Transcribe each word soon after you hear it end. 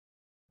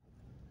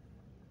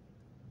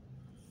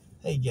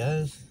Hey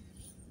guys,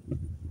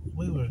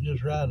 we was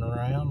just riding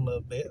around a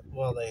little bit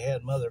while they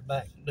had Mother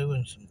back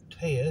doing some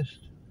tests.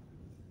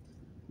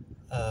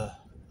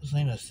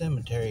 Seen a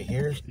cemetery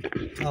here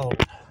called,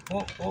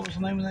 what was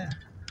the name of that?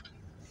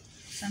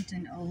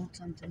 Something old,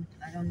 something,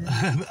 I don't know.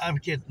 I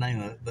forget the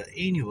name of it, but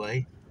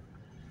anyway,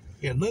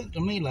 it looked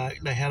to me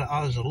like they had a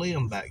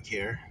mausoleum back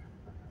here.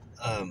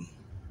 Um,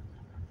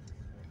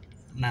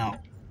 Now,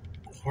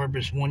 where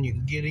this one you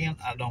can get in,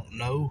 I don't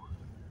know,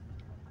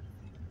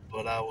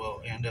 but I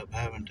will end up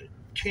having to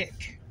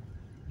check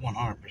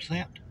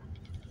 100%.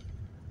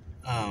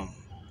 Um,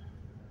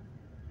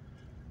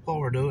 what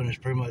we're doing is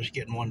pretty much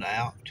getting one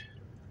out,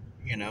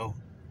 you know,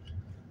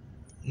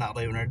 not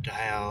leaving her at the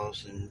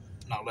house and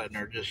not letting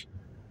her just,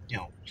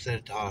 sit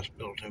at the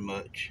hospital too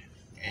much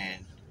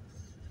and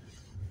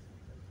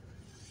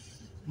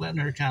letting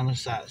her kind of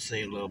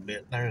sightsee a little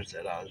bit. There's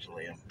that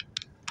mausoleum.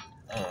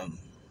 Um,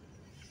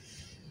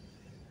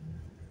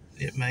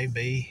 it may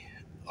be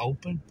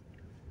open.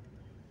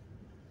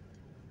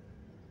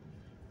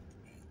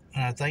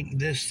 And I think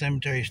this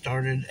cemetery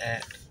started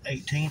at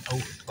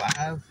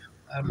 1805,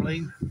 I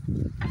believe.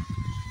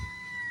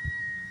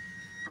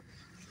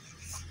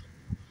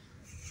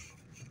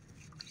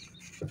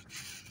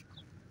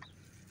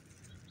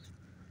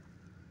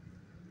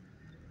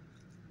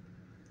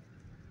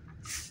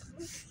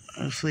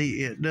 Let's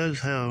see, it does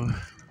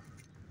have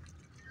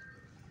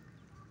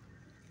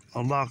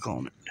a lock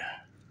on it.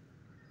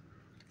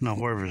 Now,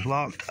 whether it's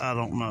locked, I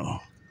don't know.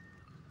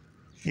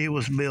 It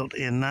was built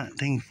in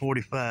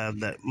 1945,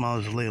 that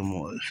mausoleum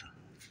was.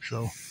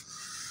 So,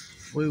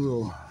 we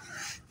will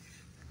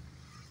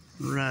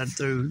ride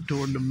through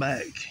toward the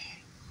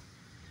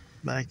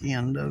back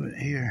end of it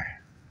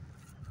here.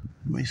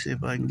 Let me see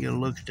if I can get a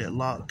look at that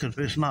lock, because if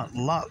it's not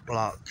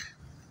locked,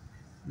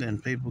 then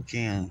people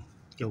can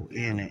go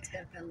in it. It's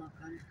got a lock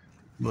on it.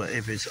 But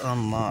if it's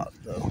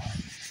unlocked, though,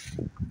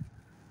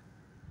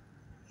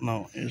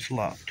 no, it's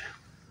locked.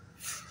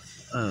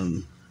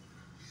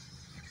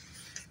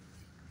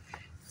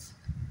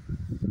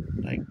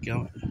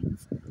 Dadgummit.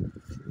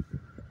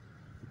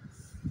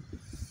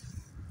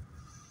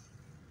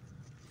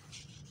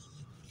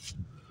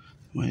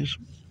 Well, it's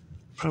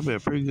probably a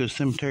pretty good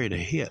cemetery to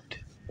hit.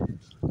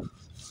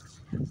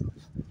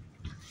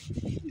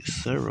 There's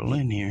several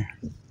in here.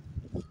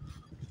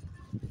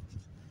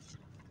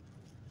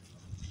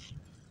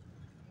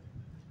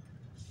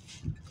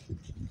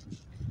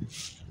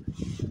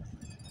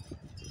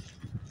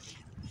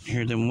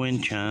 Hear them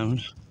wind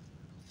chimes.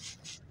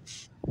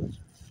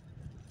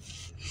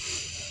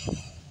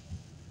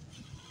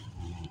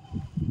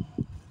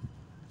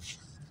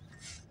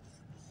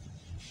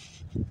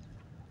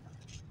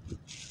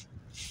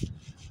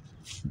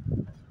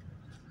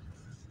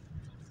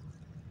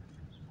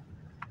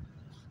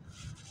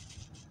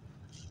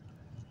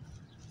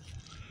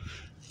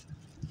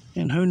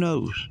 And who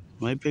knows,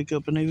 may pick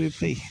up an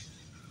EVP.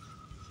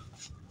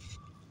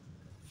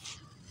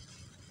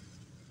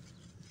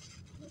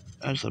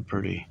 That's a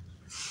pretty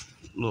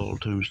little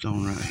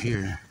tombstone right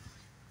here.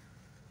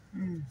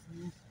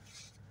 Mm-hmm.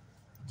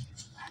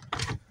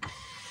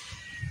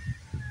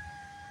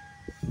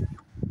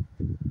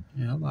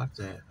 Yeah, I like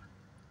that.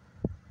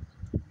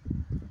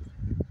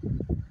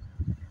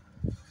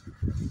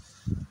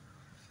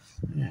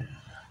 Yeah.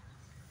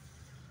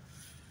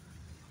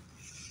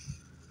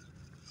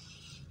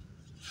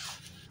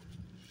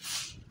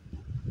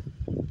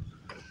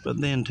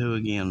 But then too,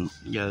 again,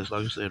 guys,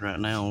 like I said, right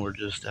now we're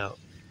just out.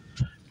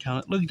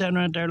 Look at that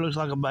right there. Looks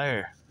like a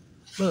bear.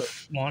 Look,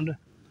 Wanda.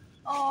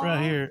 Aww.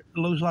 Right here, it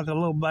looks like a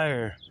little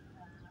bear.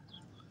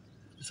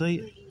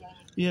 See?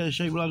 Yeah, it's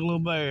shaped like a little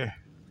bear.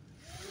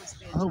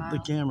 I hope the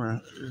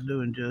camera is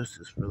doing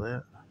justice for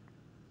that.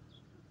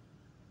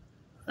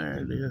 There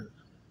it is.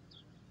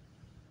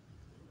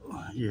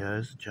 Yeah,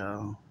 it's a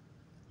child.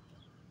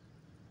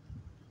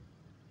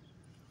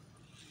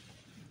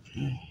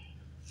 Okay.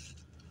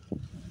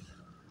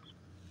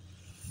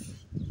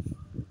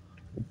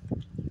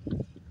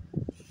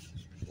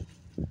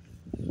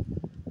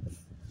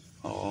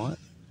 Oh,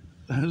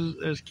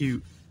 that's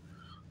cute.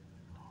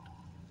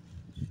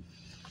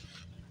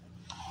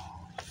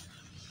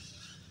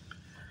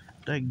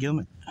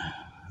 Dadgummit.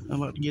 I'd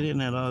like to get in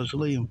that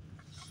mausoleum.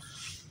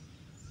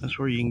 That's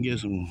where you can get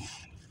some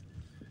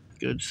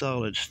good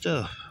solid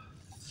stuff.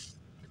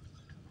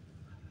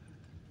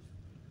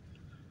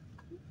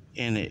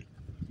 And it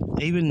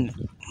even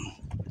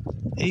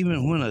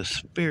when a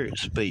spirit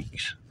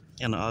speaks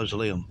in the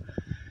mausoleum,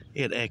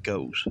 it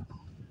echoes.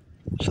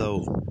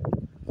 So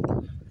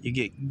you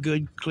get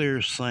good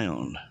clear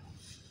sound.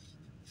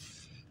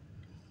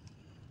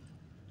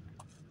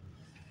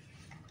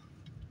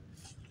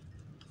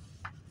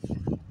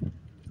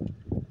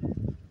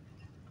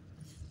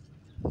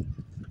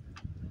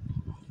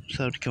 So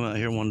I have to come out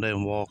here one day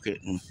and walk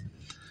it and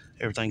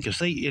everything. Cause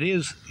see, it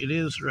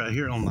is right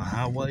here on the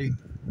highway,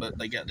 but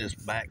they got this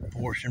back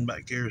portion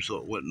back here, so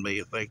it wouldn't be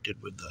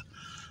affected with the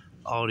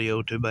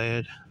audio too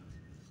bad.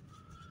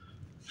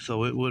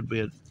 So it would be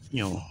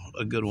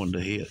a good one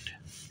to hit.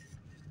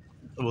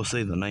 We'll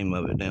see the name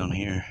of it down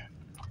here.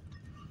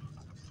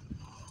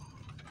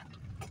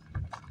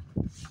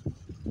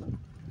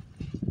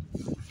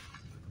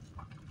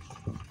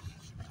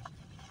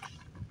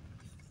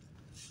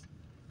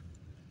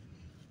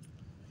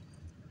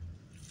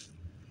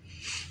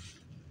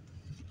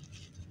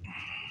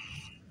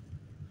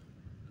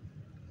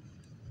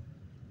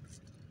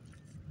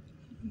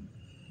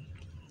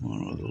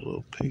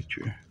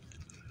 future.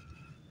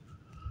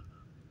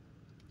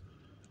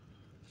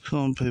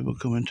 Some people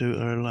come into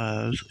our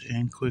lives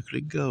and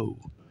quickly go.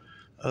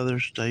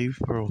 Others stay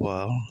for a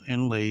while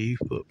and leave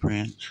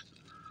footprints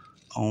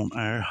on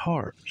our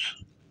hearts,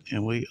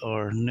 and we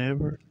are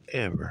never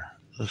ever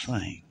the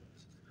same.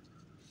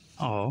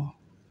 Oh,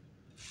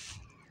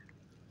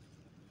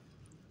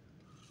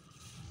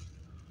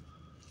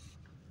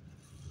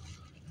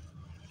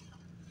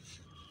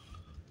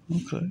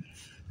 okay.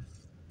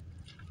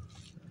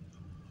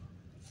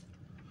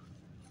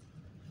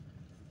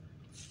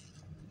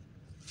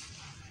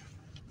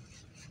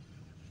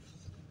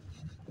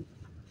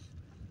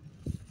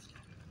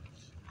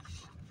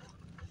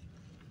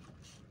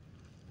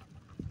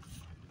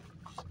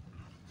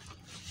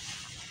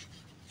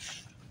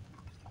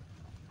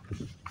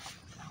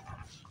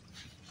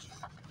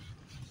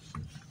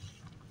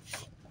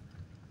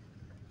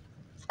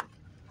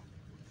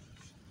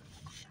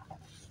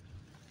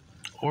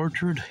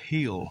 Orchard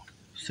Hill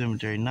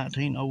Cemetery,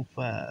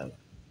 1905.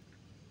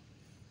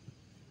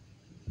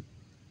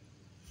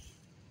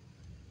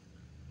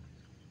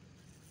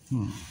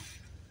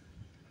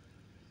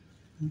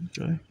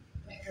 Okay.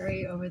 The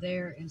area over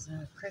there is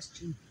a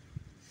Christian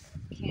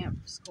camp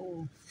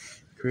school.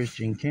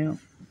 Christian camp.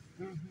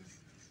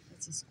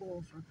 It's a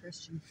school for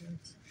Christian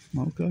kids.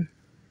 Okay.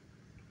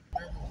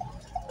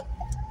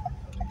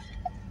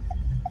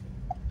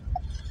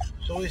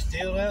 So we're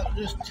still out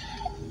just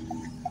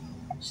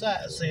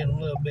sightseeing a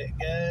little bit,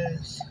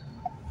 guys.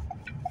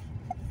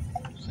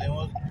 See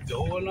what's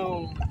going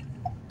on.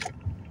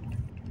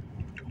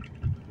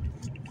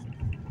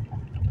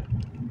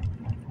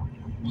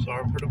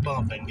 Sorry for the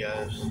bumping,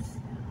 guys.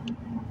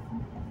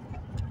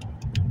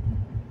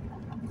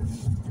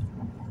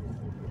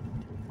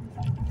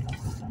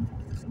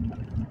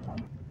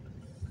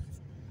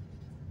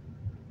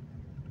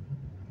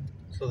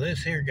 So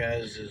this here,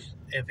 guys, is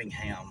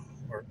Effingham.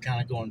 We're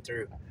kind of going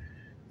through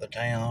the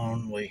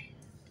town. We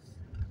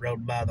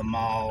rode by the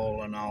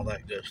mall and all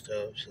that good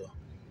stuff. So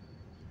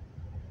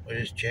we're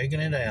just checking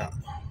it out.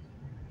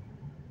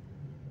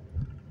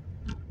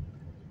 I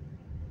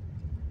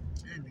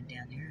haven't been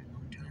down here in a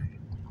long time.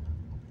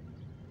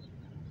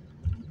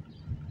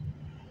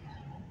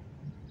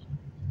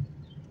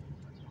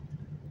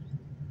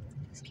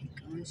 Just keep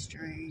going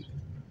straight.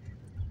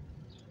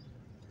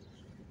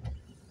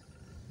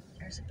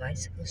 There's a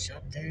bicycle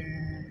shop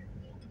there.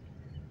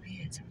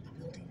 Man, some of the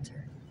buildings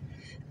are.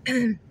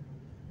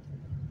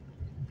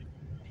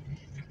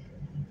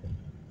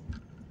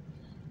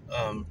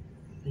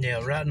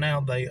 Yeah, right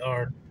now they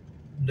are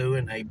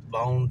doing a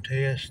bone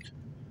test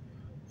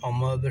on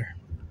Mother.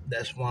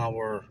 That's why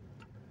we're,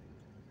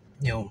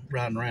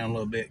 riding around a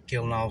little bit,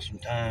 killing off some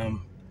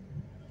time.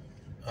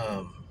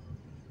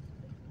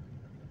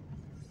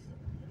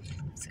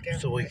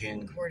 So we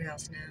can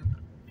Courthouse now.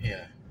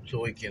 Yeah, so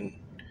we can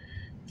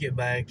get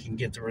back and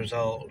get the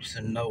results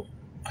and know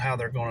how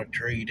they're going to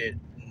treat it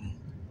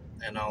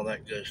and all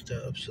that good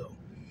stuff. So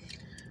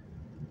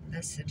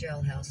that's the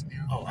jailhouse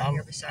now. Oh, right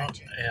here beside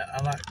you. Yeah,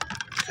 I like.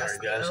 Sorry,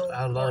 That's guys.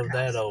 I love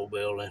that old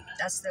building.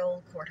 That's the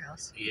old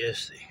courthouse.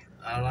 Yes,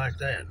 I like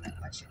that.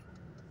 Watch it.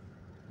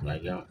 I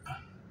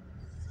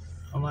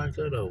like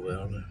that old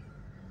building.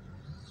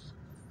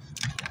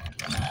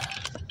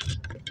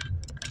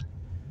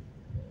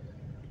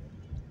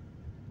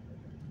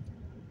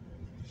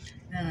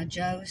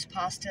 Joe's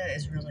Pasta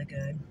is really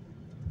good.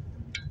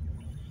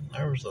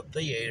 There was a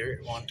theater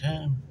at one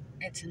time.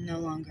 It's no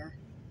longer.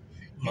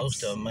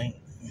 Most of them ain't.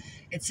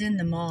 It's in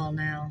the mall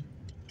now.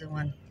 The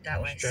one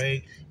that way.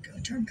 Straight. Go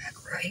turn back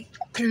right.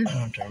 Turn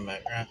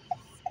back right.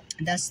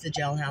 That's the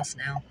jailhouse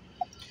now.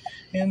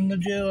 In the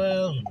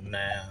jailhouse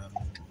now.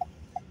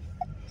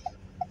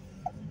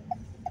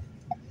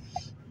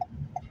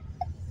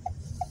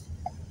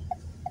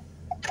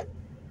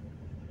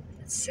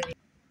 It's city.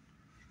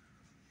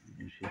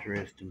 She's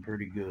resting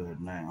pretty good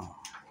now.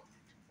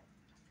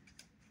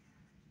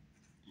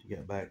 She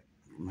got back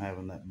from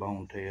having that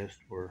bone test.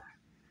 We're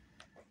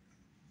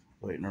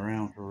waiting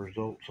around for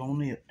results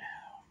on it.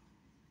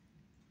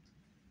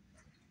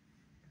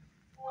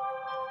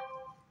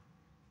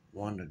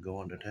 Wanda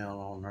going to town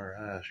on her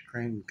ice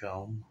cream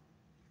cone.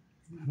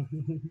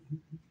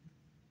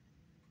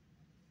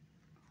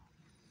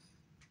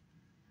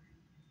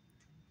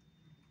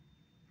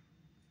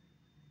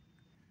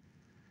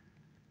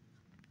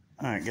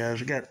 Alright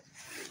guys, I got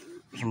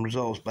some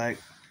results back.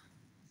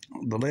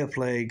 The left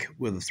leg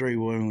with the 3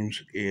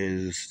 wounds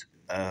is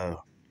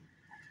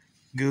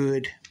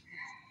good.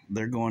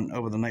 They're going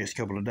over the next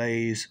couple of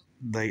days.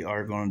 They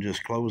are going to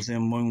just close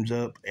them wounds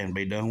up and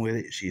be done with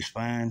it. She's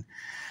fine.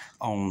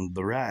 On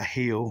the right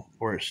heel,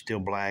 where it's still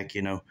black,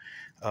 and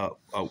the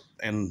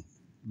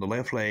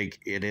left leg,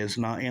 it is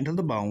not into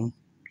the bone.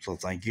 So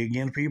thank you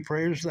again for your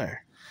prayers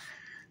there.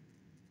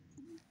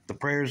 The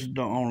prayers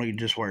don't only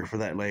just work for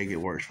that leg, it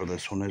works for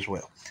this one as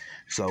well.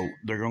 So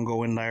they're going to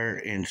go in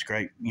there and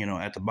scrape,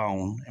 at the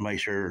bone and make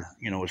sure,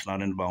 it's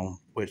not in the bone,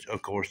 which,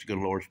 of course, the good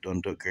Lord's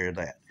done took care of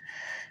that.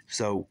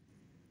 So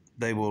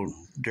they will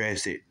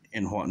dress it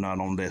and whatnot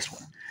on this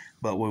one.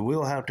 But we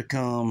will have to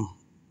come,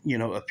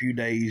 a few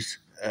days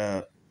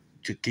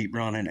to keep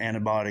running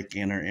antibiotic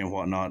in her and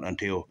whatnot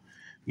until,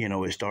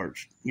 it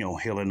starts,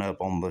 healing up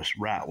on this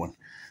right one.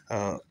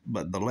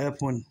 But the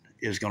left one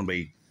is going to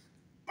be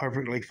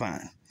perfectly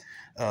fine.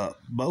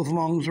 Both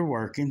lungs are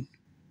working.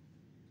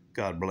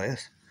 God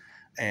bless.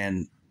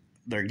 And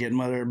they're getting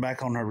mother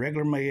back on her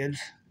regular meds.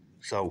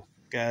 So,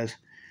 guys,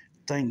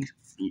 thanks.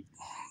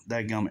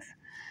 Dadgummit.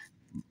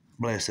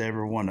 Bless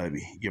every one of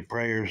you. Your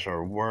prayers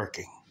are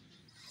working.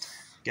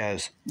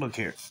 Guys, look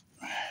here.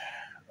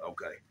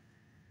 Okay.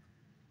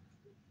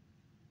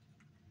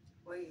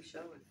 What are you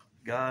showing?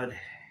 God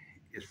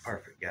is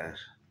perfect, guys.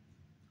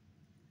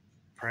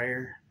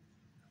 Prayer,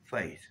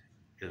 faith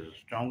is the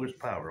strongest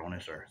power on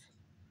this earth.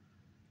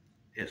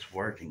 It's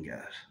working,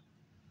 guys.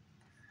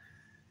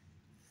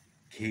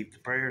 Keep the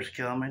prayers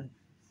coming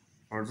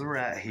for the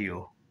right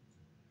heel.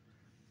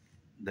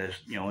 That's,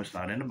 it's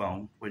not in the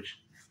bone, which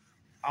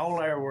all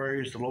our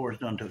worries the Lord's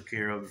done took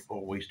care of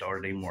before we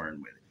started even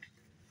worrying with it.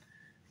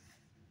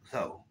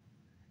 So,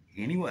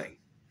 anyway,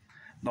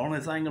 the only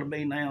thing it'll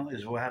be now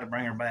is we'll have to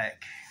bring her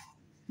back,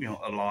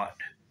 a lot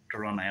to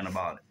run the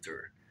antibiotic through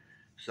her.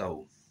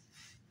 So,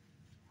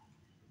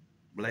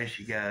 bless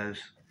you guys.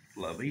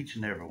 Love each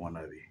and every one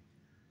of you.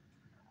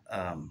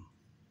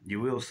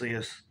 You will see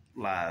us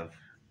live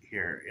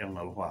here in a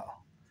little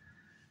while.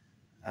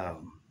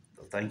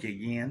 So thank you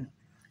again.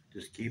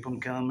 Just keep them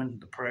coming.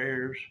 The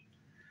prayers.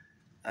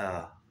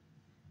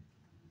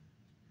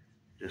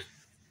 Just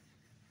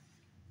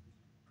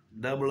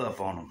double up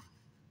on them.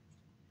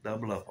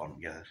 Double up on them,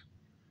 guys.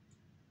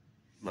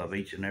 Love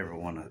each and every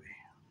one of you.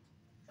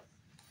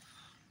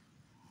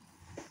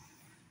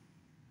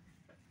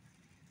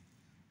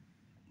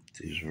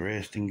 She's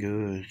resting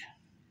good.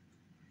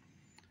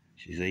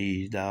 She's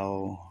eased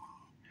all.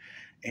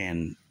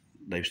 And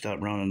they've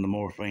stopped running the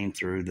morphine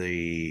through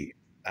the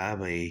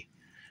IV.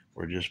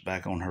 We're just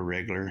back on her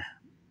regular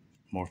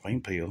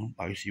morphine pill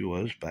like she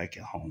was back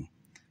at home.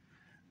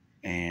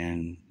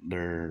 And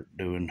they're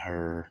doing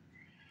her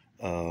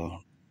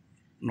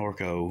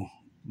Norco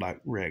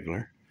like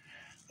regular.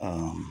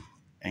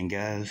 And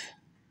guys,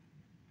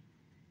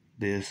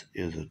 this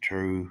is a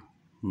true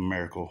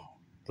miracle.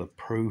 The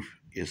proof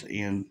is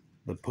in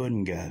the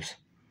pudding, guys.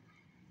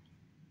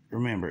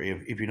 Remember,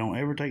 if you don't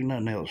ever take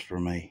nothing else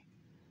from me,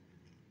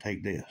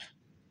 take this.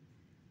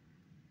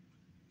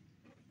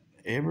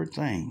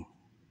 Everything,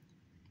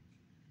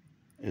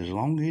 as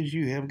long as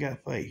you have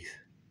got faith,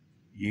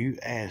 you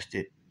asked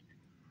it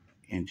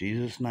in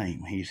Jesus'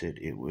 name. He said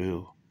it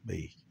will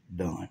be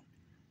done.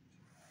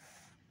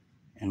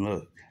 And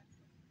look,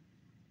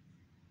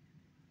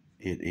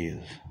 it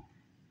is.